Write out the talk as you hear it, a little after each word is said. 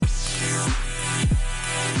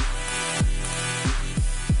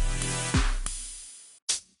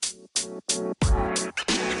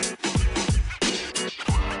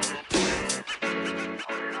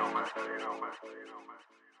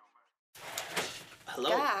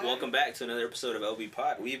Hello, God. welcome back to another episode of LB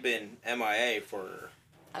Pod. We've been MIA for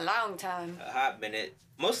A long time. a hot minute,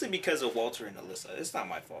 mostly because of Walter and Alyssa. It's not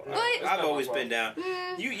my fault. What? I've always been down.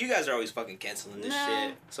 Mm. You guys are always fucking canceling this No.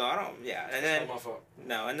 shit, so I don't. Yeah, and It's then not my fault.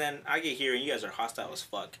 no, and then I get here and you guys are hostile as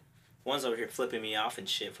fuck. One's over here flipping me off and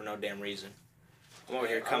shit for no damn reason. I'm over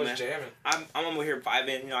here I coming. was jamming. I'm over here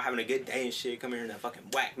vibing, having a good day and shit. Come here and that fucking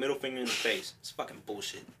whack middle finger in the face. It's fucking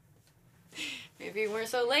bullshit. Maybe you weren't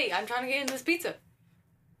so late. I'm trying to get in this pizza.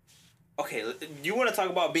 Okay, you want to talk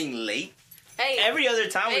about being late? Hey. Every other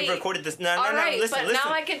time we've Hey. recorded this. No, All right, listen, but listen.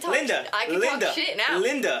 now I can talk Linda, I can Linda, talk shit now.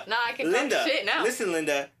 Linda. Now I can Linda, talk shit now. Listen,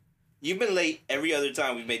 Linda. You've been late every other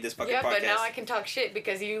time we've made this fucking Yeah, podcast. but now I can talk shit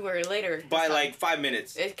because you were later. by this time. like 5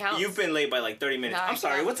 minutes. It counts. You've been late by like 30 minutes. Nah, I'm it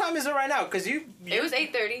sorry. counts. What time is it right now? Because you It was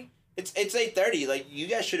 8:30. It's 8:30. Like, you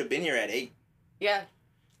guys should have been here at 8. Yeah.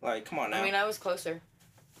 Like, come on now. I mean, I was closer.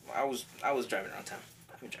 I was driving around town.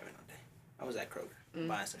 I've been driving all day. I was at Kroger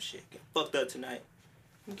buying some shit. Getting fucked up tonight.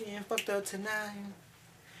 I'm getting fucked up tonight.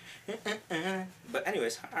 But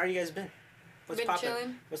anyways, how are you guys been? What's Been poppin'?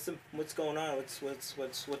 chilling. What's going on?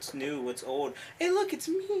 What's new? What's old? Hey, look, it's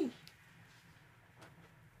me.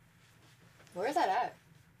 Where's that at?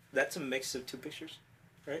 That's a mix of two pictures,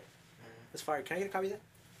 right? That's fire. Can I get a copy of that?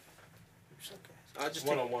 I'll It's just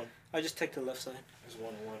take, one-on-one. I'll just take the left side. It's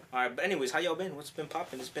one-on-one. All right, but anyways, how y'all been? What's been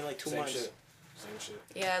popping? It's been like 2 Same months. shit. Same shit.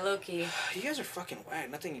 Yeah, low key. You guys are fucking whack.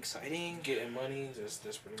 Nothing exciting. Getting money. That's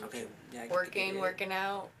pretty much Okay, it. yeah. I get Working, it. working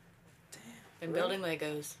out, Damn. and Really? building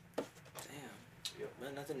Legos. Damn. Yep.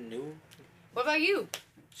 Man, nothing new. What about you?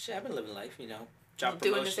 Shit, I've been living life, Job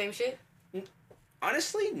Doing promotion. the same shit?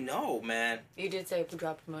 Honestly, no, man. You did say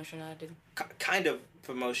drop promotion. I did. Kind of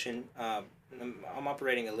promotion. I'm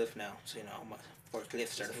operating a lift now, so I'm a forklift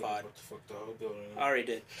certified. What the fuck the whole building? I already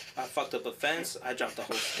did. I fucked up a fence. I dropped the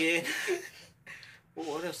whole skid.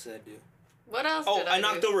 What else did I do? What else Oh, did I do?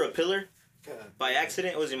 knocked over a pillar God by damn.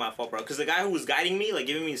 accident. It wasn't my fault, bro. Because the guy who was guiding me, like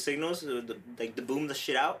giving me signals, to boom the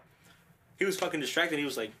shit out, he was fucking distracted. He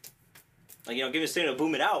was like give me a signal to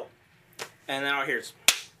boom it out. And then out here,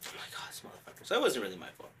 oh my god, this motherfucker. So it wasn't really my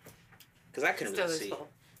fault. Because I couldn't Still really his see. fault.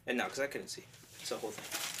 And no, because I couldn't see. It's the whole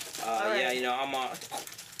thing. Alright. Yeah, I'm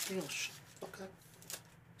fuck up.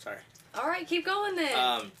 Sorry. All right, keep going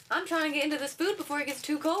then. I'm trying to get into this food before it gets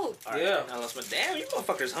too cold. All right. Yeah. I lost my damn. You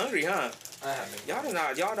motherfuckers hungry, huh? I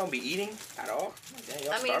haven't. Y'all don't be eating at all. Damn,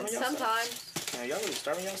 y'all I mean, starving yourselves? sometimes. Yeah, y'all really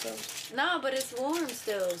starving yourselves? No, but it's warm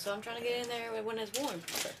still, so I'm trying to get in there when it's warm.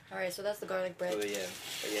 Okay. All right, so that's the garlic bread. But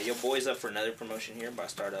yeah, your boy's up for another promotion here. But I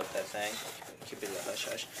start up that thing. Keep it a hush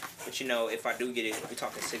hush. But if I do get it, we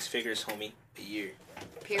talking 6 figures, homie, a year.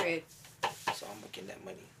 Period. So I'm making that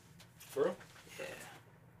money. For real? Yeah.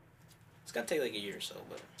 It's gonna take like a year or so,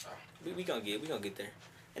 but we gonna get there.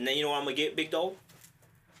 And then you know what I'm gonna get, big dog?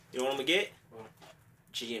 You know what I'm gonna get? What?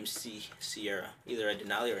 GMC Sierra, either a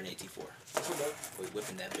Denali or an AT4. That's what that. We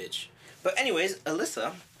whipping that bitch. But anyways,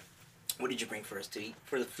 Alyssa, what did you bring for us to eat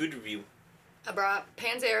for the food review? I brought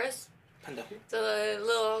Panzeras. Panda. It's a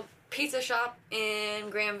little pizza shop in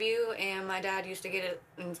Grandview, and my dad used to get it,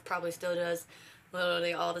 and probably still does,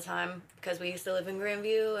 literally all the time, because we used to live in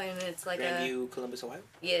Grandview, and it's like Grandview, Columbus, Ohio.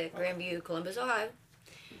 Yeah, Grandview, Columbus, Ohio.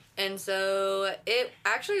 And so it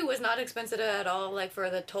actually was not expensive at all. Like for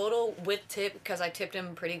the total with tip, because I tipped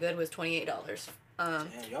him pretty good, was $28. Damn,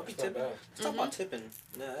 y'all be It's not tipping. bad. Let's talk about tipping.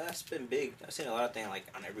 No, that's been big. I've seen a lot of things like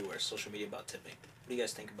on everywhere, social media about tipping. What do you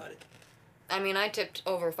guys think about it? I mean, I tipped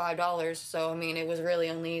over $5, so I mean, it was really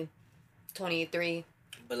only 23.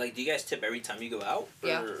 But like, do you guys tip every time you go out?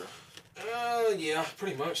 Yeah. Or- Yeah,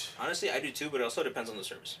 pretty much. Honestly, I do too, but it also depends on the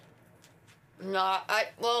service.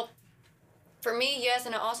 Well, for me, yes,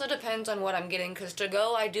 and it also depends on what I'm getting, because to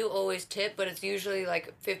go, I do always tip, but it's usually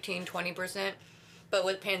like 15-20%. But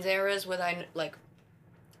with Panzeras,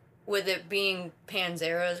 with it being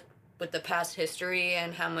Panzeras, with the past history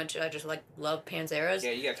and how much I just love Panzeras.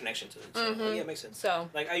 Yeah, you got connection to it. So, Mhm. yeah, it makes sense. So,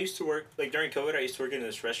 Like, I used to work, like, during COVID, I used to work in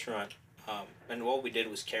this restaurant, and what we did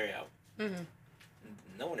was carry out. mhm.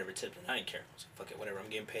 No one ever tipped, and I didn't care. I was like, fuck it, whatever. I'm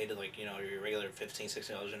getting paid to, like, your regular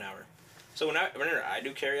 $15-16 an hour. So whenever I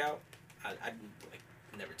do carry out, I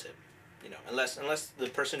never tip. Unless the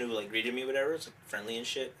person who, like, greeted me, whatever, is like, friendly and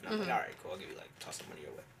shit, and I'm like, alright, cool, I'll give you, like, toss some money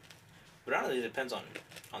your way. But honestly, it depends on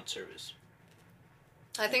service.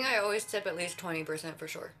 I think I always tip at least 20% for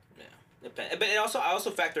sure. Yeah. But I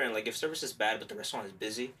also factor in, like, if service is bad, but the restaurant is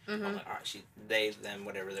busy, I'm like, alright, they, them,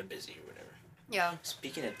 whatever, they're busy or whatever. Yeah.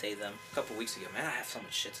 Speaking of they, them, a couple weeks ago, man, I have so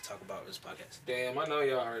much shit to talk about with this podcast. Damn, I know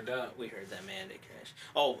y'all heard that. We heard that, man, they crashed.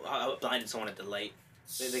 Oh, I blinded someone at the light.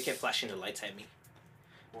 They kept flashing the lights at me.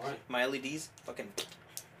 What? My LEDs, fucking,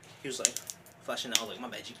 he was like, flashing out, I was like, my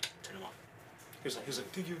bad, you turn them off. He was like,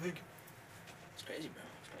 thank you. It's crazy, bro.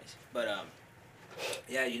 It's crazy. But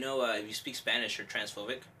yeah, you know, if you speak Spanish, you're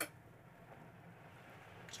transphobic.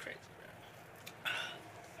 It's crazy, bro.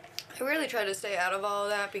 I really try to stay out of all of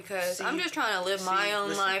that because See- I'm just trying to live my own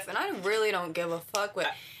listen. life, and I really don't give a fuck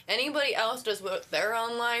what anybody else does with their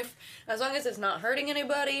own life, as long as it's not hurting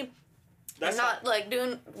anybody. That's and not like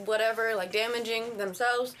doing whatever, like damaging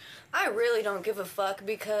themselves. I really don't give a fuck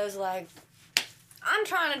because like I'm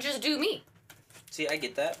trying to just do me. See, I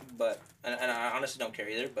get that, but and I honestly don't care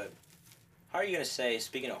either. But how are you gonna say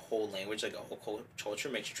speaking a whole language, like a whole culture,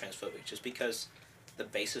 makes you transphobic? Just because the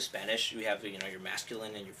base of Spanish, you have your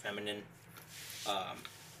masculine and your feminine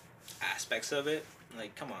aspects of it.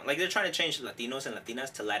 Like, come on, like they're trying to change Latinos and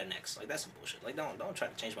Latinas to Latinx. Like that's some bullshit. Like don't try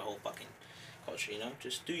to change my whole fucking culture.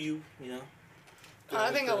 Just do you.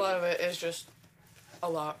 I think a lot of it is just a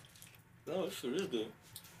lot. No, it sure is good.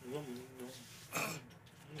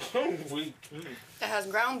 Weak. It has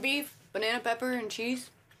ground beef, banana pepper, and cheese.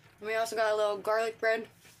 And we also got a little garlic bread.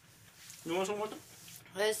 You want some with them?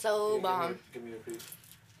 It's so Yeah, bomb. give me a piece.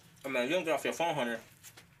 I mean, you don't get off your phone, Hunter.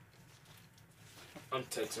 I'm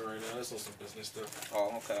texting right now. That's on some business stuff.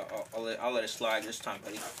 Oh, okay. I'll let it slide this time,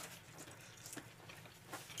 buddy.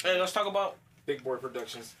 Hey, let's talk about Big Boy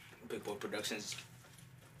Productions. Big Boy Productions.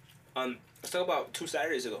 Let's talk about 2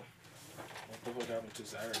 Saturdays ago What the fuck happened 2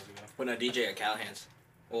 Saturdays ago? when I DJ at Callahan's.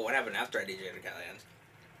 Well, what happened after I DJ at Callahan's?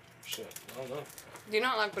 Shit, I don't know. Do you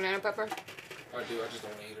not like banana pepper? I do. I just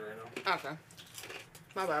don't want to eat it right now. Okay.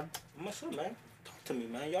 My bad. What's up, man? Talk to me,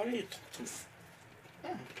 man. Y'all need to talk to me.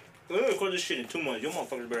 We're gonna record this shit in 2 months. You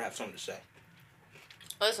motherfuckers better have something to say.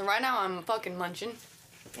 Listen, right now I'm fucking munching.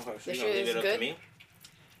 Okay, so This you shit gonna leave is it up good. to me?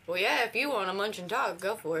 Well, yeah, if you want to munch and talk,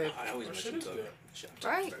 go for it. I always That miss shit it. is good.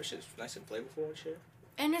 Right. That shit's nice and flavorful and shit.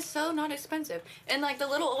 And it's so not expensive. And like the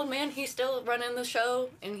little old man, he's still running the show,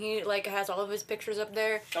 and he like has all of his pictures up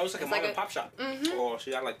there. That was like a It's mom like and pop shop. Mhm. Oh,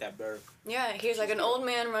 see, I like that better. Yeah, he's like an old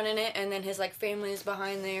man running it, and then his like family is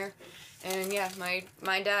behind there. And yeah, my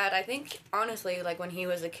dad, I think honestly, like when he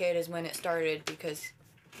was a kid is when it started because,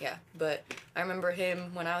 yeah. But I remember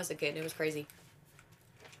him when I was a kid. It was crazy.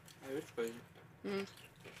 It's crazy. And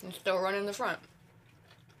still running the front.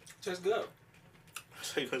 Tastes good.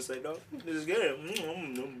 So you gonna say no? This is good.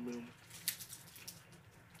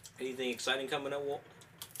 Anything exciting coming up, Walt?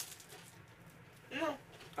 No.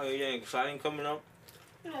 Anything exciting coming up?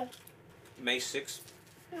 No. May 6th?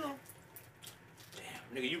 No.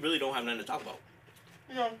 Damn, nigga, you really don't have nothing to talk about.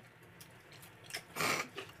 No.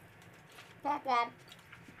 Womp womp.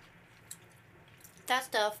 That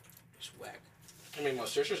stuff. It's whack. I mean, my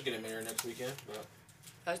sister's getting married next weekend, but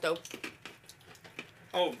That's dope.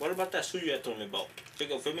 Oh, what about that suit you had told me about?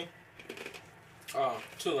 Think it'll fit me?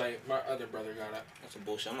 too late. My other brother got it. That's some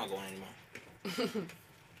bullshit. I'm not going anymore.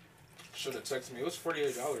 Should have texted me. It was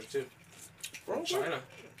 $48 too. From China.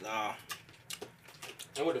 Nah.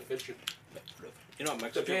 It would have fit you. You know The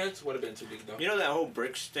Mexico? pants would have been too big though. You know that whole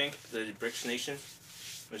BRICS thing? The BRICS nation?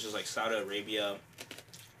 Which is like Saudi Arabia,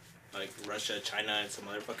 like Russia, China, and some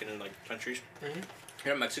other fucking like countries. Mhm.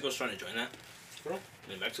 You know Mexico's trying to join that? Bro.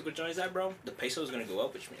 When Mexico joins that, bro, the peso is gonna go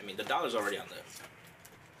up, which I mean the dollar's already on the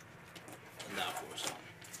downfall, so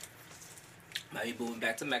might be moving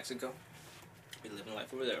back to Mexico. Be living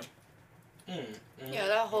life over there. Yeah,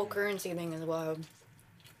 that whole currency thing is wild.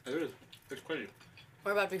 It is. It's crazy.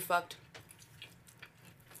 We're about to be fucked.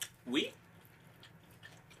 We?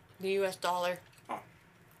 The U.S. dollar.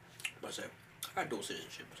 But I say, I got dual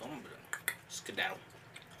citizenship, so I'm gonna skedaddle.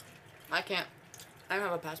 I can't. I don't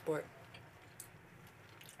have a passport.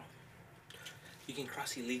 You can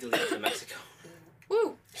cross illegally into Mexico.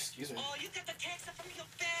 Woo! Excuse me. Oh, you got the text from your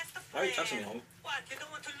best friend. Why are you touching me, homie? What, you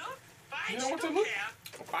don't want to look? Fine, You don't want to don't look?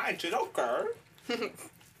 care. Fine, shit, okay.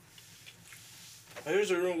 Here's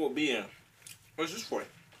the room we'll be in. What's this for?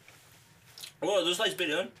 Oh, are those lights built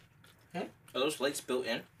in? Hmm? Are those lights built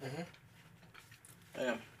in? Mhm.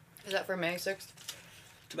 Yeah. Is that for May 6th?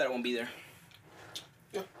 Too bad I won't be there.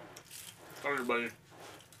 Yeah. Sorry, everybody.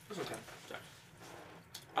 It's okay.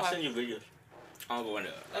 I'll Why? send you videos. I'll go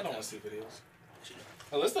into I don't want to see videos. Shit.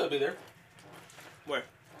 Alyssa will be there. Where?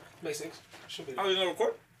 May 6th. She'll be Oh, there. you gonna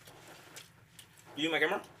record? You need my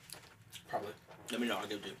camera? Probably. Let me know. I'll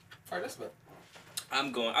give it to you. Alright, that's about.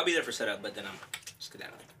 I'm going. I'll be there for setup, but then I'm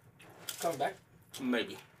skedaddling. Come back.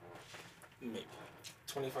 Maybe. Maybe.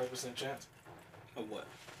 25% chance. Of what?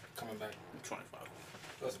 Coming back. 25.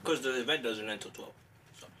 That's Because the event doesn't end until 12.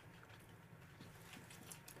 So.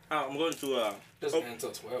 I'm going to doesn't end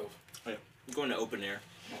until 12. I'm going to open air.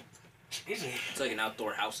 Easy. It's like an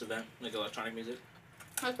outdoor house event, like electronic music.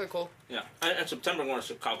 That's pretty cool. Yeah. And in September, I'm going to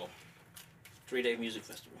Chicago. 3-day music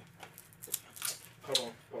festival. Hold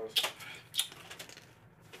on. Pause.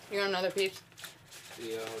 You want another piece?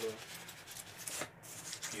 Yeah, hold on.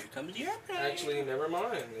 Here comes the airplane. Actually, never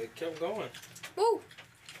mind. It kept going. Woo!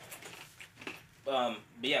 But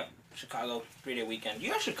yeah, Chicago 3-day weekend.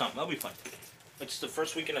 You guys should come. That'll be fun. It's the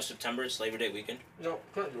first weekend of September. It's Labor Day weekend. No,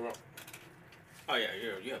 can't do it. Oh yeah,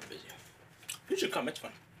 you're busy. You should come. It's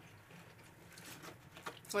fun.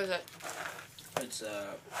 What is it? It's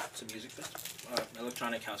a music festival.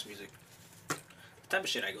 Electronic house music. The type of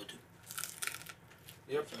shit I go to.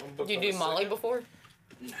 Yep. I'm booked You on do the Molly second. before?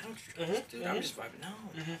 No, I don't do drugs, dude. I'm just vibing. No.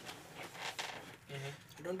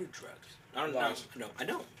 I don't do drugs. I don't. Lies. No, I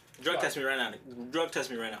don't. Drug test me right now. Drug test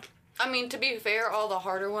me right now. I mean, to be fair, all the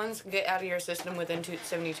harder ones get out of your system within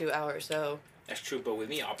 72 hours, so... That's true, but with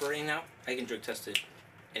me operating now, I can drug test it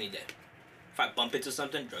any day. If I bump into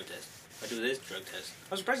something, drug test. If I do this, drug test.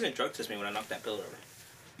 I was surprised they didn't drug test me when I knocked that pillar over.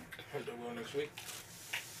 I'll do it next week.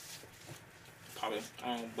 Probably.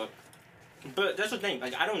 But that's the thing.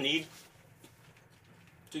 Like, I don't need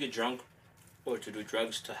to get drunk or to do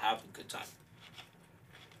drugs to have a good time.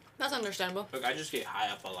 That's understandable. Like, I just get high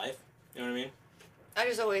off of life. You know what I mean? I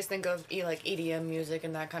just always think of like EDM music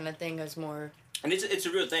and that kind of thing as more And it's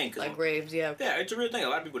a real thing. Cause like raves, yeah. yeah, it's a real thing. A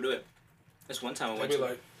lot of people do it. This one time I I'll went be to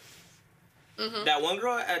like, that one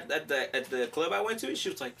girl at the club I went to. She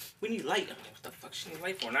was like, "We need light." I'm like, "What the fuck? She need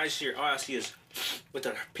light for?" And I just hear all I see is with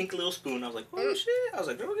her pink little spoon. I was like, "Oh shit!" I was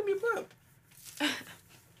like, "Girl, give me a bump."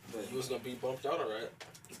 you was gonna be bumped out, alright.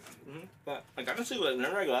 But like honestly, like,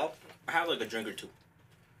 whenever I go out, I have like a drink or two.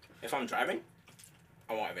 If I'm driving,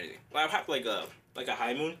 I won't have anything. Like, I have like a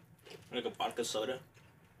High Moon, like a vodka soda.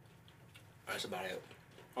 That's about it.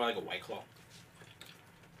 Or like a White Claw.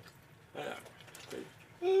 Yeah.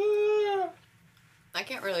 I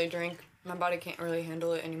can't really drink. My body can't really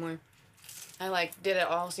handle it anymore. I like did it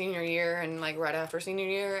all senior year and like right after senior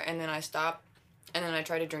year, and then I stopped, and then I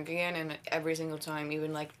tried to drink again, and every single time,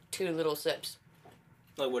 even like 2 little sips,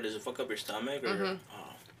 Like, what does it fuck up your stomach or?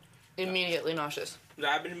 immediately nauseous. That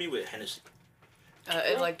happened to me with Hennessy.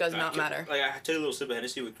 It like does not matter. Like, I took a little sip of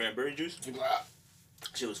Hennessy with cranberry juice. You be like, ah.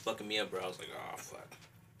 Shit was fucking me up, bro. I was like, oh, fuck.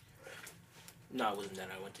 No, it wasn't that.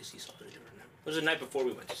 I went to Seesaw. It was the night before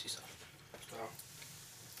we went to Seesaw. Oh.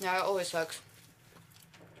 Yeah, it always sucks.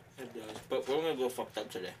 It does. But we're gonna go fucked up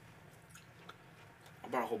today. I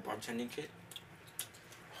brought a whole bartending kit.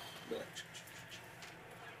 But,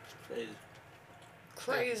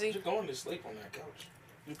 Crazy. You're going to sleep on that couch.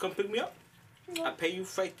 you come pick me up. I pay you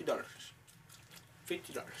 $50. $50.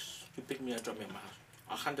 You pick me up, drop me at my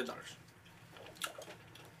house. $100.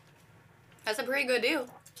 That's a pretty good deal.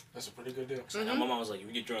 That's a pretty good deal. So my mom was like, if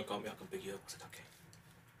you get drunk, call me. I'll come pick you up. I was like, okay.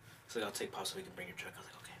 So I'll take pause so we can bring your truck. I was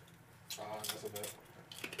like, okay. That's a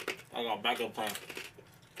bet. I got a backup plan.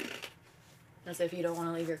 That's if you don't want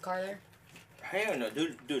to leave your car there. Hell no,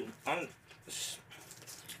 dude. It's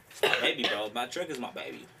my baby, bro. My truck is my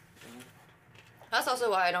baby. That's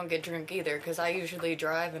also why I don't get drunk either, because I usually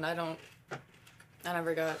drive and I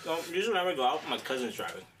never got... So usually whenever I go out, my cousin's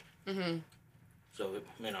driving. Mm-hmm. So,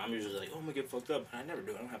 you know, I'm usually like, oh, I'm gonna get fucked up. I never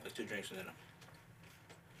do. I don't have like 2 drinks and then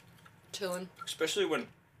Chilling. especially when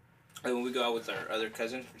we go out with our other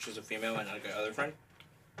cousin, which is a female, and like our other friend.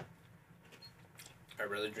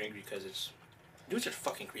 I'd rather drink because dudes are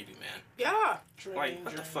fucking creepy, man. Yeah. Like,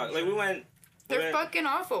 what the fuck? Like, we went... They're fucking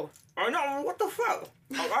awful. Oh no! What the fuck?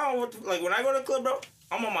 I don't know what like when I go to the club, bro.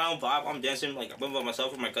 I'm on my own vibe. I'm dancing like I'm by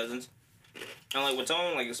myself with my cousins, and like when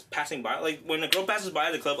someone like is passing by, like when a girl passes by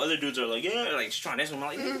the club, other dudes are like, yeah, like she's trying to dance. I'm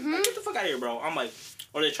like, get the fuck out of here, bro. I'm like,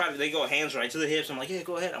 or they go hands right to the hips. I'm like, yeah,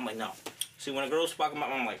 go ahead. I'm like, no. See, when a girl's fucking my,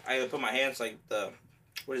 I'm like, I either put my hands like the,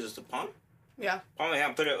 what is this, the palm? Yeah. Palm of my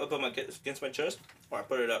hand, put it up against my chest, or I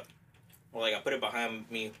put it up, or like I put it behind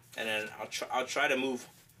me, and then I'll try to move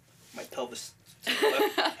my pelvis to the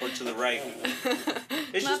left or to the right.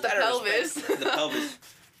 It's Not just the out of pelvis. respect. The pelvis.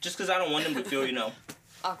 Just because I don't want them to feel,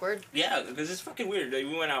 Awkward. Yeah, because it's fucking weird. Like,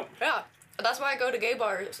 we went out. Yeah. That's why I go to gay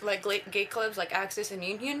bars, like gay clubs like Axis and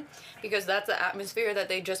Union, because that's the atmosphere that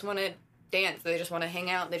they just want to dance. They just want to hang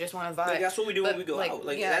out. They just want to vibe. Like, that's what we do when But, we go like, out.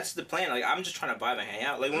 Like, yeah. that's the plan. Like, I'm just trying to vibe and hang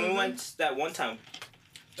out. Like, when we went that one time,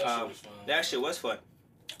 That shit was fun. that shit was fun.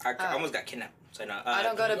 I almost got kidnapped. So, no, I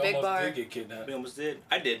don't go to You big almost bar. did get kidnapped. We almost did.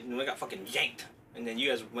 I did. And we got fucking yanked. And then you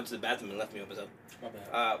guys went to the bathroom and left me up myself. My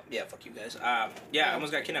bad. Yeah, fuck you guys. Yeah, I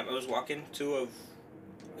almost got kidnapped. I was walking, 2 of,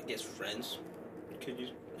 I guess, friends. Could you,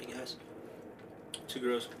 I guess. 2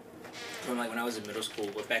 girls. From like when I was in middle school,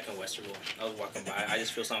 we're back in Westerville. I was walking by. I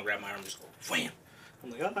just feel someone grab my arm and just go, wham.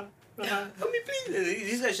 I'm like, help me please. And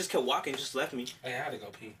these guys just kept walking, just left me. I had to go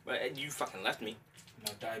pee. But you fucking left me.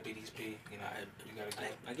 Diabetes pee. You know, you gotta go.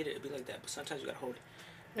 I get it. It'd be like that. But sometimes you gotta hold it.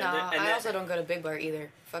 Nah, and I then- also don't go to Big Bar either.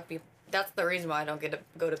 Fuck people. That's the reason why I don't get to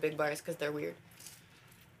go to Big Bars, because they're weird.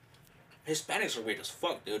 Hispanics are weird as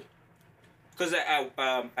fuck, dude. Because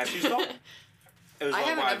at Seesaw, it was I all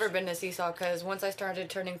haven't vibes. ever been to Seesaw, because once I started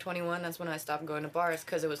turning 21, that's when I stopped going to bars,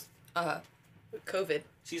 because it was COVID.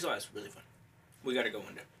 Seesaw is really fun. We gotta go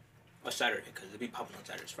one day. On Saturday, because it'd be popping on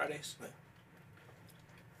Saturdays, Fridays. But...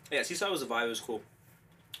 yeah, Seesaw was a vibe. It was cool.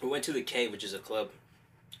 We went to the Cave, which is a club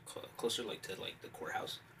closer like to like the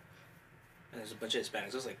courthouse. And there's a bunch of Hispanics.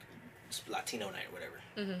 It was like Latino night or whatever.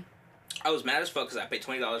 Mm-hmm. I was mad as fuck because I paid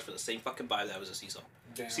 $20 for the same fucking vibe that was a Seesaw.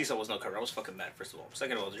 Damn. Seesaw was no cover. I was fucking mad, first of all.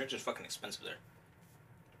 Second of all, the drinks are fucking expensive there.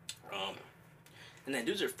 And then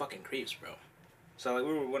dudes are fucking creeps, bro. So like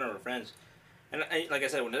we were with one of our friends, and like I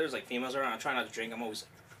said, when there's like females around, I try not to drink. I'm always,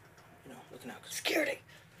 looking out. 'Cause Security.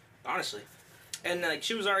 honestly, and like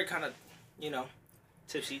she was already kind of,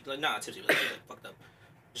 tipsy. Like not tipsy, but she was like fucked up.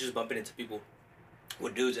 She was bumping into people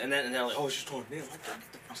with dudes, and then they're like, "Oh, she's talking to me." I'm like,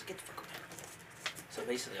 I was like, "Get the fuck away." So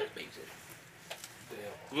basically, I was babysitting.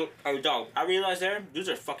 Damn. Look, oh dog, I realized there, dudes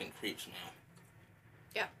are fucking creeps, man.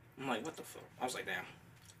 Yeah. I'm like, what the fuck? I was like, damn.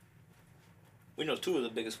 We know two of the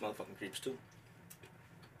biggest motherfucking creeps too.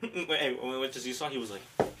 Hey, when we went to Seesaw, he was like,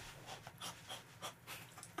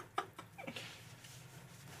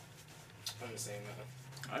 I'm the same, man.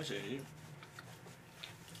 I said you.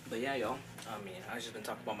 But yeah, y'all. I mean, I just been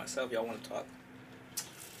talking about myself. Y'all want to talk?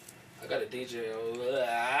 I got a DJ.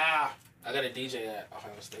 I got a DJ at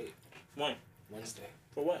Ohio State When? Wednesday.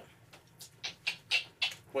 For what?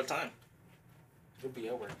 What time? You'll be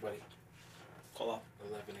at work, buddy. Call off.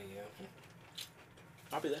 11 a.m.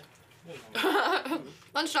 I'll be there.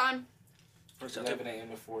 Lunchtime. What's up? 11 a.m.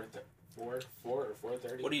 to 4 or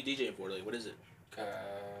 4:30. What are you DJing for? Like, what is it? I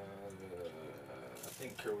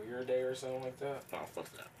think career day or something like that. Oh,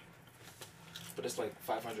 fuck that. But it's like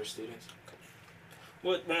 500 students.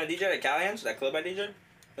 What, when I DJed at Callahan's, that club I DJed,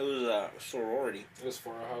 it was a sorority. It was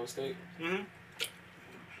for Ohio State. Mm-hmm.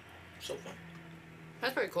 So fun.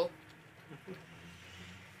 That's pretty cool.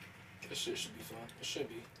 This shit should be fun. It should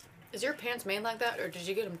be. Is your pants made like that, or did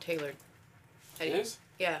you get them tailored? It is?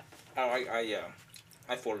 Yeah. Oh,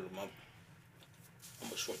 I folded them up.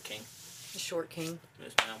 I'm a short king. The short king.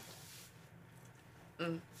 Yes, ma'am.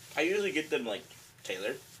 Mm. I usually get them, like,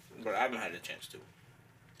 tailored, but I haven't had a chance to.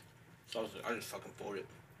 So I just fucking fold it.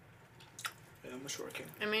 Yeah, I'm a short king.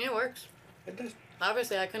 I mean, it works. It does.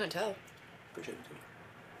 Obviously, I couldn't tell. Appreciate it, too.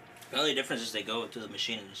 The only difference is they go to the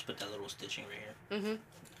machine and just put that little stitching right here. Mm-hmm.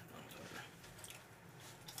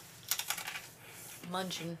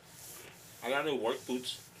 Munching. I got new work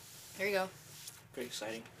boots. There you go. Pretty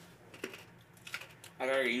exciting. I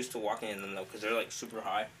gotta get used to walking in them though, cause they're like super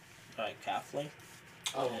high, like calf length.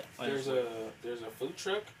 Oh, Yeah, there's a food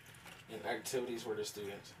truck and activities for the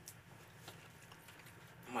students.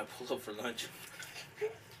 I might pull up for lunch.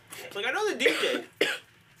 Like I know the DJ. I'm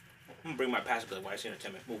gonna bring my passport. Why I see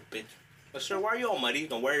entertainment? Move, bitch. But sir, why are you all muddy?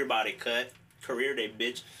 Don't worry about it. Cut. Career day,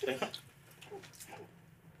 bitch.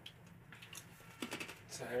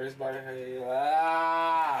 So everybody,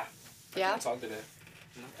 Yeah. Can't talk to that.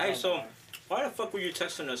 Hey, so why the fuck were you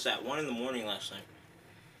texting us at 1 a.m. last night?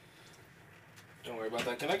 Don't worry about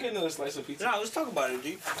that. Can I get another slice of pizza? No, let's talk about it,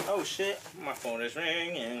 G. Oh shit, my phone is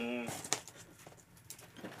ringing.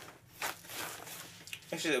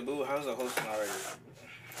 Actually, boo, how's the hosting already?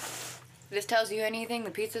 If this tells you anything,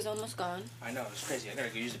 the pizza's almost gone. I know, it's crazy. I gotta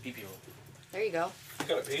go use the pee roll. There you go. You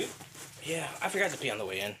gotta pee? Yeah, I forgot to pee on the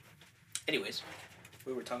way in. Anyways,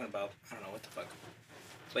 we were talking about, I don't know what the fuck.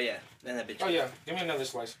 But yeah, then that bitch. Oh yeah, give me another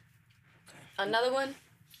slice. Another one?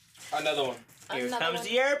 Another one. Here Another comes one.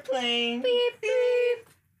 the airplane. Beep, beep.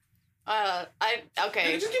 Okay.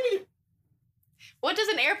 Nigga, just give me What does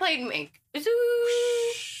an airplane make? Zoo.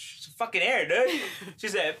 It's fucking air, dude. She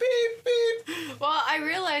said beep beep. Well, I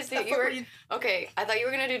realized that The you fuck were... were you- Okay, I thought you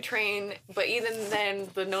were gonna do train, but even then,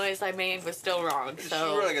 the noise I made was still wrong,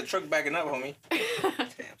 so... You were like a truck backing up, homie.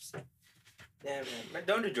 Damn. Damn, man.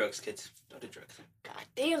 Don't do drugs, kids. Don't do drugs. God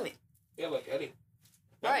damn it. Yeah, like Eddie.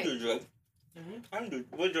 I don't Right. do drugs. I don't do.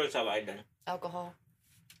 What drugs have I done? Alcohol.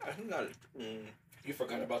 I'm not. You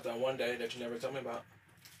forgot about that one day that you never told me about.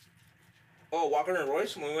 Oh, Walker and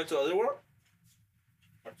Royce when we went to Otherworld?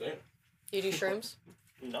 I think. You do shrooms?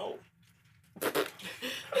 No.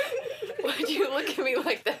 Why'd you look at me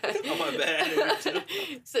like that? Oh, my bad. I didn't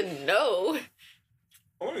mean Said no.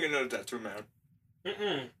 I want to get another tattoo, man.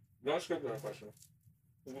 Mm-mm. Don't skip that question.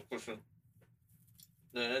 What question?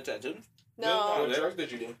 The tattoo? No. What Yeah. drugs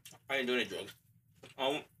did you do? I ain't doing any drugs. I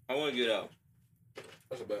want to get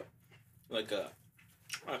That's a bet. like a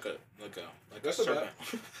That's a serpent.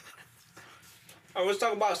 I was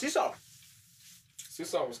talking about Seesaw.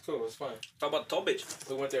 Seesaw was cool. It was fun. Talk about the tall bitch.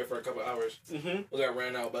 We went there for a couple hours. Mm-hmm. We got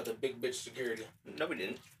ran out by the big bitch security. No, we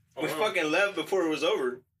didn't. Oh, We no. fucking left before it was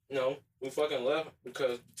over. No, we fucking left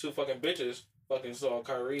because two fucking bitches fucking saw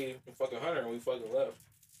Kyrie and fucking Hunter, and we fucking left.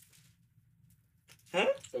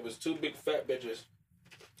 It was two big fat bitches.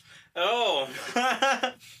 Oh,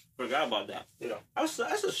 forgot about that. Yeah. That's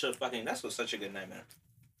such a good night, man.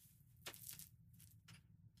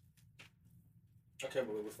 I can't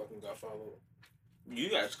believe we fucking got followed. You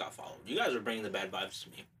guys got followed. You guys are bringing the bad vibes to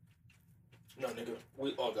me. No, nigga,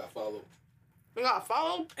 we all got followed. You got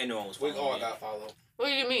followed? And no one was We following all me. got followed. What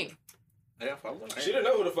do you mean? I got followed. She didn't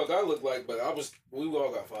know who the fuck I looked like, but we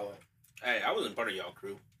all got followed. Hey, I wasn't part of y'all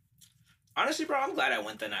crew. Honestly, bro, I'm glad I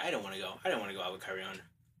went that night. I didn't want to go. I didn't want to go out with Kyrie Hunter.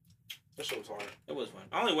 That shit was hard. It was fun.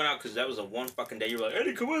 I only went out because that was the one fucking day you were like,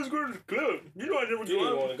 Eddie, come on, let's go to the club. You know I never You didn't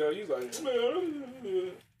go want out. to go. You was like,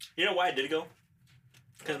 man. You know why I did go?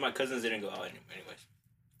 Because my cousins didn't go out anyways.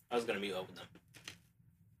 I was going to meet up with them.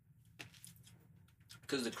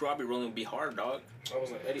 Because the crew I'll be rolling would be hard, dog. I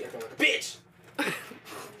was like, Eddie acting like a bitch.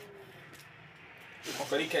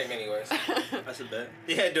 But he came anyways. That's a bet.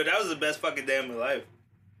 Yeah, dude, that was the best fucking day of my life.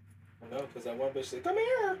 I know, because that one bitch said, come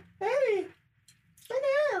here, Eddie. Come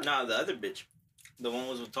here. Nah, the other bitch. The one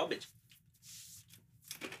was with tall bitch.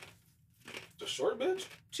 The short bitch?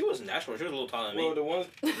 She wasn't that short. She was a little taller than me. Well, the one.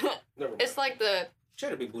 Never mind. It's like the She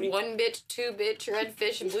had a big booty. one bitch, two bitch, red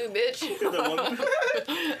fish, blue bitch. The one-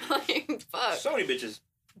 Like, fuck. So many bitches.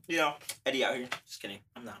 You know, Eddie out here. Just kidding.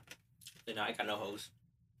 I'm not. You know, I got no hoes.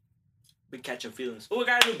 Be catching feelings. Oh, I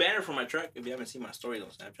got a new banner for my truck. If you haven't seen my stories on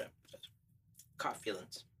Snapchat. Caught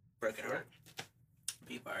feelings. Breaking heart.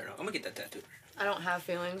 Be fired up. I'm gonna get that tattooed. I don't have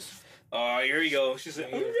feelings. Oh, here we go. She said,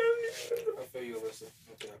 I feel you, Alyssa.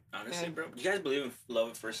 Okay. honestly, Okay. bro. You guys believe in love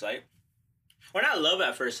at first sight? Or not love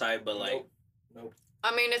at first sight, but like, Nope.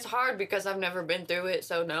 I mean, it's hard because I've never been through it,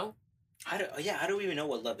 so no. how do we even know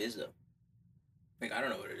what love is, though? Like, I don't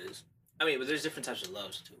know what it is. I mean, but there's different types of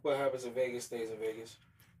loves, too. What happens in Vegas stays in Vegas.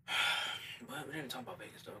 What? We didn't talk about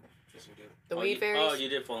Vegas, though. Yes, we do. The Oh, weed you, fairies. Oh, you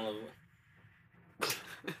did fall in love with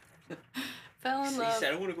Fell in He love.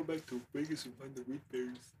 said, I want to go back to Vegas and find the weed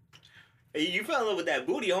fairies. Hey, you fell in love with that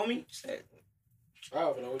booty, homie. You said, I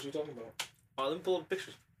don't even know what you're talking about. oh, let me pull up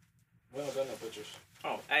pictures. We don't got no pictures.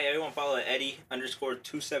 Oh, hey, everyone follow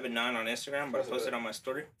Eddie_279 on Instagram, but I That's a posted bit. on my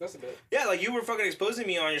story. That's a bit. Yeah, like you were fucking exposing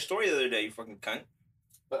me on your story the other day, you fucking cunt.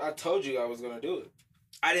 But I told you I was going to do it.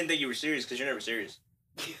 I didn't think you were serious because you're never serious.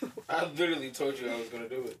 I literally told you I was going to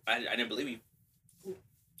do it. I didn't believe you.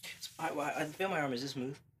 I feel my arm is this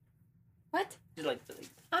smooth. What? Just like,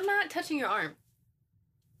 I'm not touching your arm.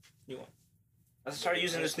 I started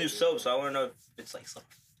using this new soap, so I want to know if it's like soft.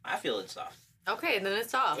 I feel it's soft. Okay, then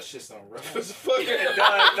it's That off. shit sound rough as fuck. It does,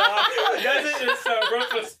 dog. That shit sound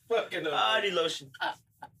rough as fucking. I need lotion.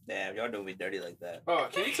 Damn, y'all doing me dirty like that. Oh,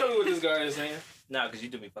 can you tell me what this guy is saying? Nah, because you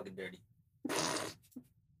do me fucking dirty.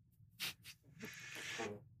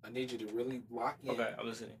 I need you to really lock in. Okay, I'm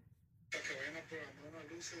listening. Para que vayan a programar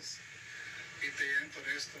unas luces y te lleven con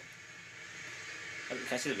esto. Can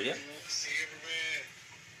I see the video? No sirve.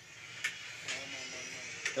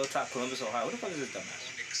 No. Hilltop, Columbus, Ohio. What the fuck is this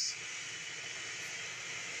dumbass? Onyx.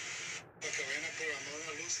 Para que vayan a programar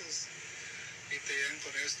unas luces y te lleven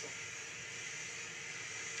con esto.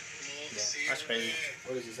 No Yeah, sirve. that's crazy.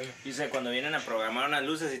 What is he saying? Dice, cuando vienen a programar unas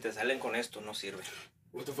luces y te salen con esto, no sirve.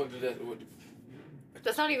 What the fuck did that? What,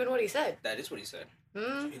 That's not even what he said. That is what he said.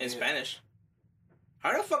 Hmm? In Spanish.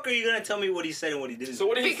 How the fuck are you gonna tell me what he said and what he didn't? so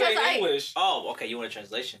what did he say in Because English? Oh, okay. You want a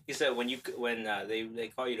translation? He said when they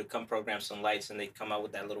call you to come program some lights and they come out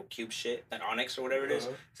with that little cube shit, that Onyx or whatever it is.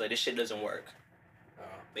 Uh-huh. It's like this shit doesn't work. Oh,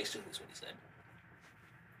 Basically, that's what he said.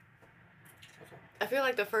 I feel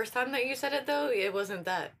like the first time that you said it, though, it wasn't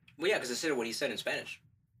that. Well, yeah, because I said what he said in Spanish.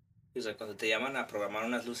 He was like, cuando te llaman a programar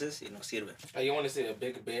unas luces y no sirve. oh, you want to see a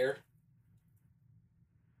big bear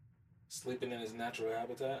sleeping in his natural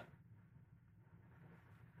habitat?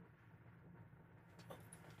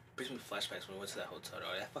 Brings me flashbacks when we went to that hotel.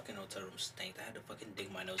 Oh, that fucking hotel room stank. I had to fucking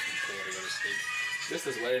dig my nose in the floor to go to sleep. This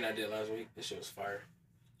is wedding I did last week. This shit was fire.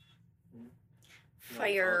 You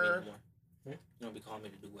don't be calling me Fire. anymore. You don't be calling me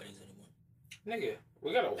to do weddings anymore. Nigga,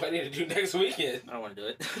 we got a wedding to do next weekend. I don't want to do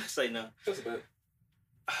it. Say no. Just a bit.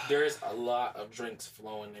 There's a lot of drinks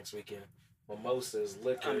flowing next weekend. Mimosas,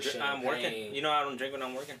 liquor, champagne. I'm working. You know I don't drink when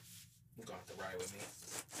I'm working. You're going to have to ride with me.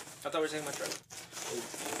 I thought we were taking my truck.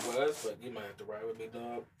 It was, but you might have to ride with me,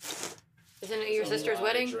 dog. Isn't it your It's a sister's lot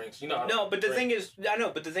of wedding? Drinks. You know, I No, don't but the drink. thing is, I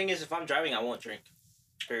know, but the thing is, if I'm driving, I won't drink.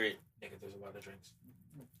 Period. Nigga, there's a lot of drinks.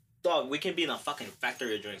 Dog, we can be in a fucking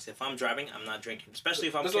factory of drinks. If I'm driving, I'm not drinking. Especially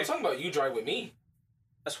if I'm. That's what I'm talking about. You drive with me.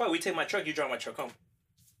 That's why we take my truck. You drive my truck home,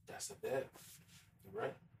 That's a bet. You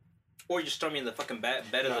right? or you just throw me in the fucking bed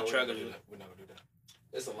of the truck. We're not gonna do that.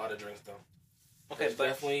 It's a lot of drinks though. Okay, There's but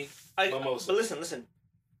definitely but mimosa. listen.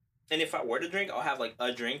 And if I were to drink, I'll have like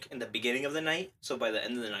a drink in the beginning of the night. So by the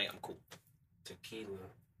end of the night, I'm cool. Tequila.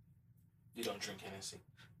 You don't drink Hennessy.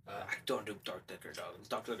 I don't do dark liquor, dog.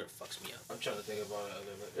 Dark liquor fucks me up. I'm trying to think about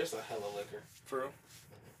other liquor. There's a hella liquor. For real.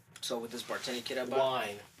 So with this bartending kit I bought.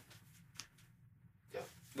 Wine.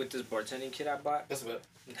 With this bartending kit I bought. That's a bit.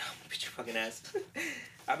 No, bitch, your fucking ass.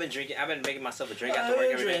 I've been drinking. I've been making myself a drink after work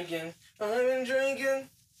every day. I've been drinking.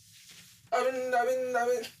 I've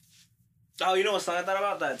been. Oh, you know what song I thought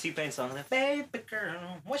about? That T-Pain song. Like, baby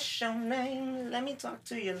girl, what's your name? Let me talk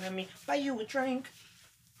to you. Let me buy you a drink.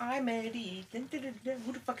 I'm Eddie. Who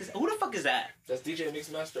the fuck is that? Who the fuck is that? That's DJ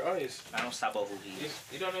Mixmaster Ice. I don't stop over who he is.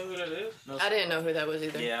 You don't know who that is? No, I didn't know who that was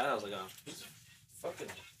either. Yeah, I was like, oh. He's fucking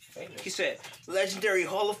famous. He said, legendary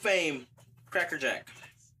Hall of Fame, Cracker Jack.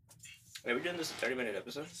 Are we doing this a 30-minute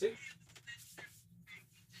episode? See?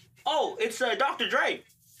 Oh, it's Dr. Dre.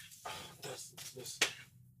 This.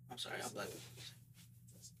 I'm sorry, I'm black.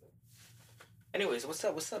 Anyways, what's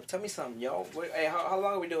up? What's up? Tell me something, y'all. Hey, how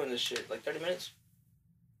long are we doing this shit? Like 30 minutes?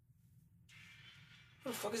 Who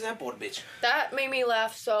the fuck is that boy, bitch? That made me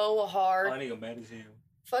laugh so hard. nigga mad as hell.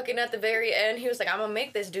 Fucking at the very end, he was like, I'm gonna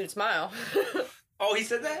make this dude smile. Oh, he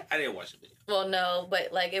said that? I didn't watch the video. Well, no,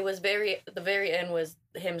 but like it was the very end was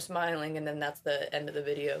him smiling, and then that's the end of the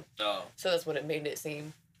video. Oh. So that's what it made it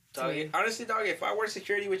seem. Dog, honestly, dog, if I were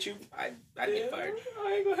security with you, I'd get fired.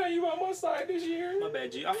 I ain't gonna have you on my side this year. My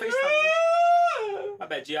bad, G. I'll FaceTime you. My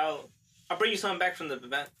bad, G. I'll bring you something back from the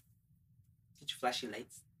event. Did you flash your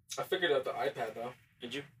lights? I figured out the iPad though.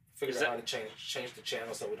 Did you? Figured Is out that- how to change the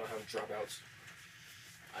channel so we don't have dropouts.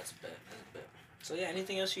 That's a bet. That's a bet. So yeah,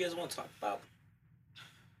 anything else you guys want to talk about?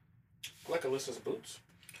 I like Alyssa's boots.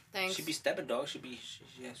 Thanks. She be stepping, dog. She be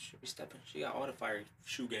stepping. She got all the fire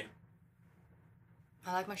shoe game.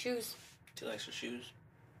 I like my shoes. She likes her shoes.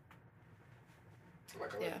 I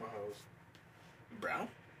like Yeah. my hose. Brown.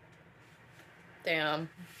 Damn.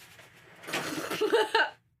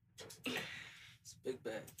 It's a big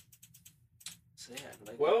bag. So yeah,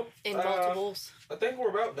 like. Well, In multiples. I think we're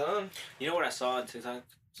about done. You know what I saw on TikTok?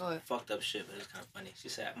 What? Fucked up shit, but it's kind of funny. She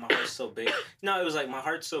said, "My heart's so big." No, it was like my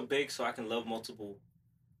heart's so big, so I can love multiple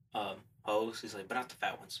hoes. She's like, but not the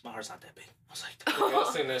fat ones. My heart's not that big. I was like, Yeah,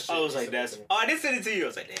 I seen that shit. I was like, You that's. sent it Oh, I did send it to you. I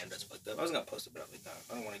was like, damn, that's fucked up. I was gonna post it, but I was like, no,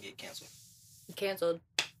 I don't want to get canceled. Canceled.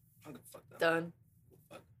 I'm gonna fucked up. Done.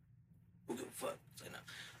 Who give a fuck? It's like,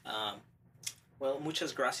 no. Well,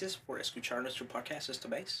 muchas gracias por escuchar nuestro podcast esta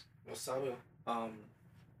vez. No sabe.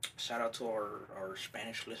 Shout out to our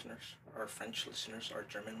Spanish listeners, our French listeners, our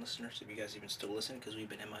German listeners, if you guys even still listen, because we've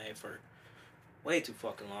been MIA for way too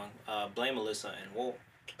fucking long. Blame Alyssa and Wool.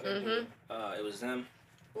 Mhm. It was them.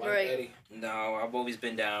 Blame Right. Eddie. No, I've always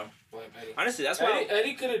been down. Blame Eddie. Honestly, that's why.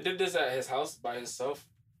 Eddie could have did this at his house by himself.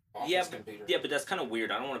 Off Yeah, his computer. Yeah, but that's kind of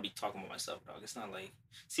weird. I don't want to be talking about myself, dog. It's not like...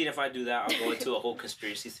 See, if I do that, I'll go into a whole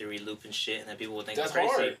conspiracy theory loop and shit, and then people will think That's I'm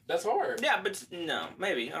crazy. hard. That's hard. Yeah, but no,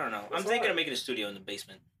 maybe. I don't know. That's I'm thinking hard. of making a studio in the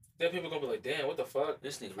basement. Then people gonna be like, damn, what the fuck?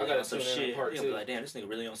 This nigga I really gotta on some tune in on shit. part You'll be two. like, damn, this nigga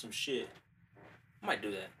really on some shit. I might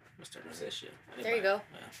do that. I'm gonna start doing that shit. There you go.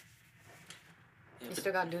 Yeah. Yeah, You but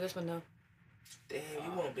still gotta do this one though. Damn,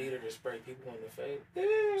 you want Beater to spray people in the face?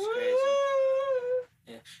 it's crazy.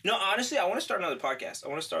 Yeah. No, honestly, I want to start another podcast. I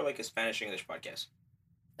want to start like a Spanish-English podcast.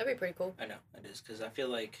 That'd be pretty cool. I know, it is, because I feel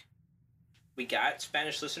like we got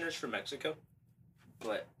Spanish listeners from Mexico,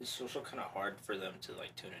 but it's also kind of hard for them to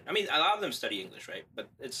like tune in. I mean, a lot of them study English, right? But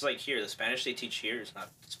it's like here, the Spanish they teach here is not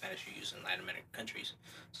the Spanish you use in Latin American countries.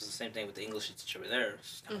 So it's the same thing with the English they teach over there.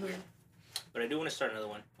 It's kind of weird. But I do want to start another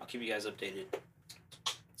one. I'll keep you guys updated.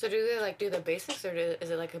 So do they like do the basics, or is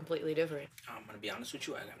it like completely different? I'm gonna be honest with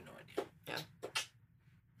you, I have no idea.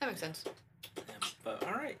 That makes sense. But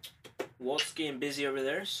all right, Walt's getting busy over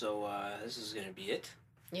there, so this is gonna be it.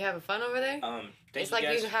 You having fun over there? Thank It's you like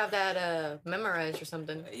guys. you have that memorized or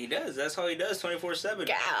something. He does. That's how he does 24/7.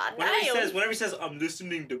 God Whenever he says I'm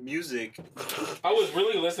listening to music, I was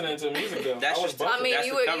really listening to music though. That's I was just- bumping. I mean, That's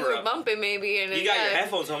you the were cover-up. bumping maybe, and you got your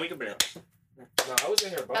headphones on. We can bring it. No, I was in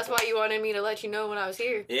here bumping. That's why you wanted me to let you know when I was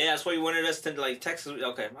here. Yeah, that's why you wanted us to like text us.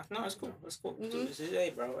 Okay, no, it's cool. It's cool. Mhm. Hey,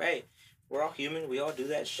 bro. Hey, we're all human. We all do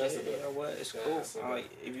that shit. That's a You bit. know what? It's Yeah, cool. that's a bit. Like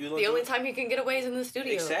if you The only time you can get away is in the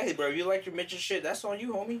studio. exactly, bro. If you like your midget shit, that's on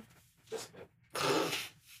you, homie. That's bad.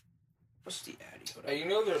 What's the Addy? Hold Hey, you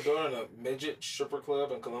know they're building a midget stripper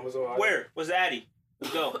club in Columbus, Ohio? Where? What's the Addy?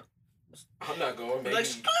 Let's go. I'm not going. Maybe Like,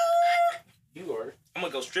 you are. I'm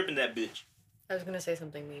gonna go stripping that bitch. I was gonna say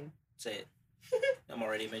something mean. Say it. I'm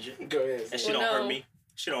already a midget. Go ahead. That shit Well, don't no. hurt me.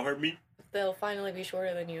 Shit don't hurt me. They'll finally be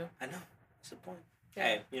shorter than you. I know. That's the point. Yeah.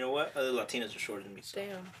 Hey, you know what? Other Latinos are shorter than me. So.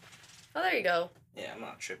 Damn. Oh, there you go. Yeah, I'm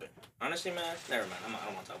not tripping. Honestly, man, never mind. I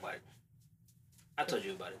don't want to talk about it. I told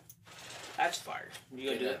you about it. That's fire. You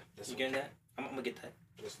gonna do that? You getting that? I'm gonna get that.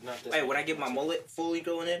 It's not this Hey, when I get my mullet fully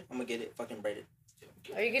growing in, I'm gonna get it fucking braided.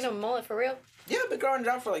 Are you getting a mullet for real? Yeah, I've been growing it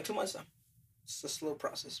out for like 2 months now. It's a slow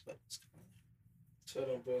process, but it's Tell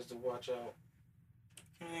them boys to watch out.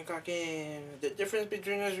 the difference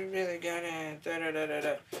between us, we really got it. Da, da, da, da,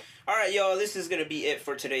 da. All right, y'all. This is gonna be it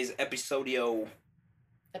for today's episodio.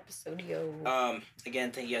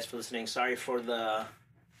 Again, thank you guys for listening. Sorry for the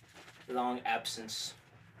long absence.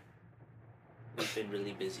 We've been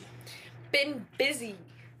really busy. Been busy.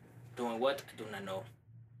 Doing what? I do not know.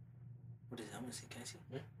 What is it? I'm gonna see. Can I see?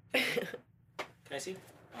 Can I see?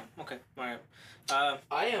 Oh, okay. All right.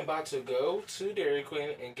 I am about to go to Dairy Queen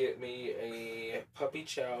and get me a Puppy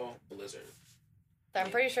Chow Blizzard. I'm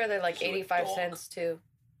pretty sure they're like She's like 85 dog. cents too.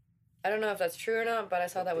 I don't know if that's true or not, but I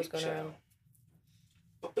saw that was going around.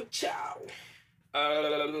 Puppy Chow.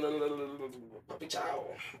 Puppy Chow.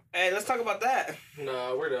 Hey, let's talk about that.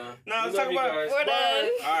 No, we're done. No, We let's love talk you about- guys. We're Bye.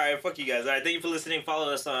 done. All right, fuck you guys. All right, thank you for listening.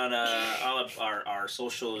 Follow us on all of our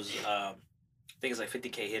socials. I think it's like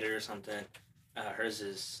 50K hitter or something. Hers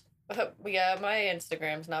is Yeah, my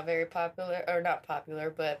Instagram's not very popular, or not popular,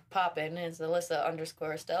 but poppin' is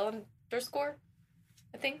Alyssa_Estelle_,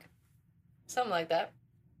 I think. Something like that.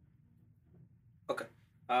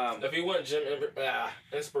 If you want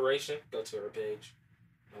inspiration, go to her page.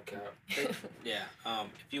 No cap. yeah.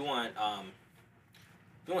 If you want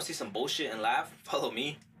to see some bullshit and laugh, follow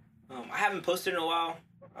me. I haven't posted in a while.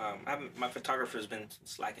 My photographer's been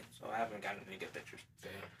slacking, so I haven't gotten any good pictures.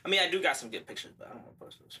 Damn. I mean, I do got some good pictures, but I don't want to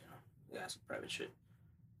post those. You know, I got some private shit.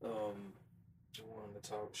 You want to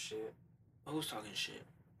talk shit? Who's talking shit?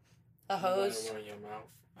 A hose. You wanna run your mouth?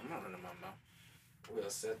 I'm not running my mouth. We'll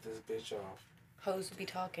set this bitch off. Hose be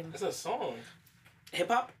talking. It's a song. Hip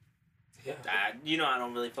hop? Yeah. You know I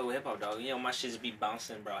don't really fuck with hip hop, dog. You know my shits be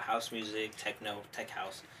bouncing, bro. House music, techno, tech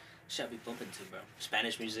house. Shit I be bumping to, bro.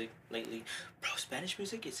 Spanish music lately, bro. Spanish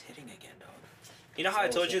music is hitting again, dog. You know how I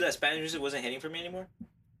told you that Spanish music wasn't hitting for me anymore?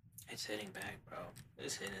 It's hitting back, bro.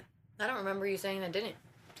 It's hitting. I don't remember you saying that didn't.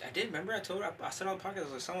 I did. Remember I told her, I said on the podcast, I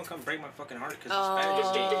was like, someone come break my fucking heart because Oh. the Spanish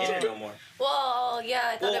just ain't hitting no more. Well, yeah,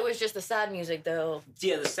 I thought Well- it was just the sad music though.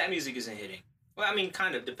 Yeah, the sad music isn't hitting. Well, I mean,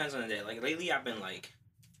 kind of depends on the day. Like lately, I've been like,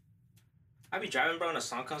 I be driving, bro, and a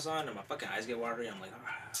song comes on, and my fucking eyes get watery. I'm like,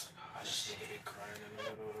 Shit, crying in the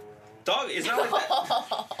middle of the road. dog, it's not like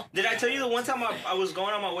that. Did I tell you the one time I was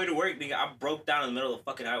going on my way to work, nigga, I broke down in the middle of the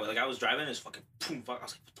fucking highway. Like I was driving, it's fucking boom, fuck. I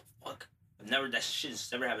was like, what the fuck? That shit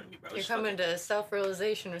has never happened to me, bro. You're coming to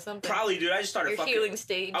self-realization or something. Probably, dude. I just started Your fucking. healing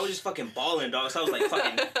stage. I was just fucking balling, dog. So I was like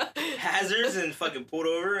fucking hazards and fucking pulled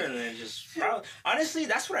over and then just. Bro, honestly,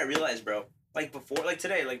 that's what I realized, bro. Like before, like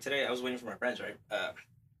today, I was waiting for my friends, right?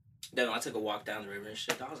 Then I took a walk down the river and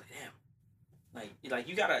shit. I was like, damn. Like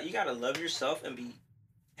you gotta love yourself and be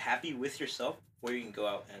happy with yourself where you can go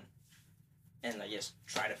out and like just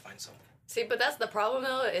try to find someone. See, but that's the problem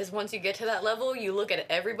though, is once you get to that level, you look at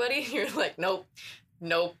everybody, you're like, nope,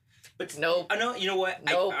 nope. But Nope. I know, you know what?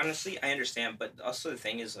 Nope. Honestly, I understand, but also the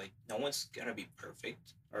thing is like, no one's gonna be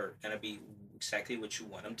perfect or gonna be exactly what you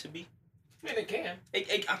want them to be. I mean, it can.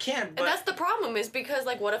 I can, but And that's the problem, is because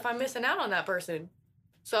like, what if I'm missing out on that person?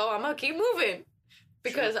 So I'm gonna keep moving.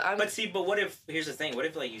 Because I'm. But see, but what if? Here's the thing. What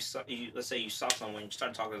if like let's say you saw someone, you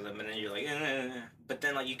start talking to them, and then you're like, but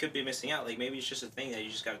then like you could be missing out. Like maybe it's just a thing that you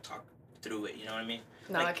just gotta talk through it. You know what I mean?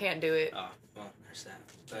 No, like- I can't do it. Oh, well, there's that.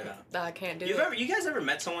 But No, I can't do you guys ever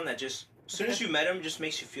met someone that just as soon as you met him, just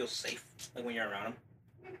makes you feel safe, like when you're around him?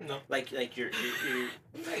 No. Like you're.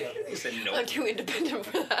 You said no. I'm too independent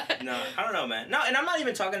for that. No, I don't know, man. No, and I'm not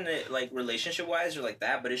even talking to like relationship wise or like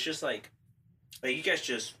that, but it's just like you guys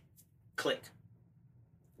just click.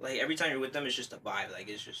 Like every time you're with them, it's just a vibe. Like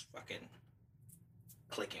it's just fucking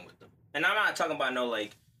clicking with them. And I'm not talking about no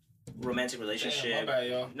like romantic relationship, Damn, my bad,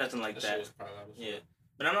 y'all. nothing like That shit that. was probably loud as fuck. Yeah,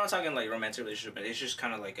 but I'm not talking like romantic relationship. But it's just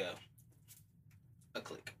kind of like a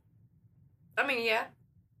click. I mean, yeah.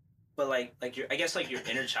 But like I guess like your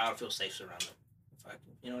inner child feels safe around them. Fuck,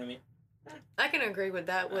 you know what I mean? I can agree with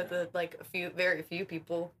that with like very few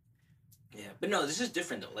people. Yeah, but no, this is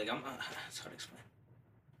different though. Like it's hard to explain.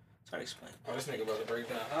 It's hard to explain. Oh, this nigga about to break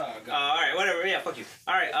down. Oh, God. All right, whatever. Yeah, fuck you.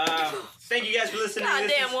 All right. Thank you guys for listening.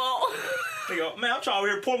 Goddamn, Walt. There you go. Man, I'm trying over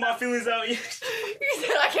here pour my feelings out. You said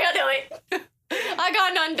I can't do it. I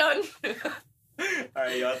got none done. All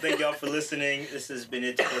right, y'all. Thank y'all for listening. This has been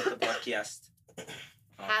it for the podcast.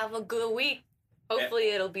 Have a good week. Hopefully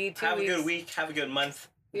it'll be 2 weeks. Have a good week. Have a good month.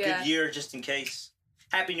 Yeah. Good year, just in case.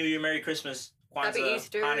 Happy New Year, Merry Christmas, Kwanzaa, Happy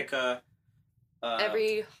Easter. Hanukkah.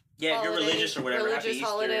 Every Yeah, if you're holiday, religious or whatever, religious Happy Easter.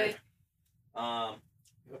 holiday.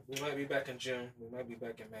 We might be back in June. We might be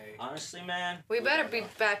back in May. Honestly, man, We better be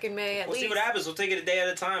back in May at we'll least. see what happens. We'll take it a day at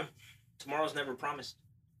a time. Tomorrow's never promised.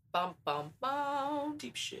 Bum bum bum.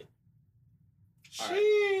 Deep shit.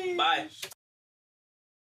 Sheesh. Bye.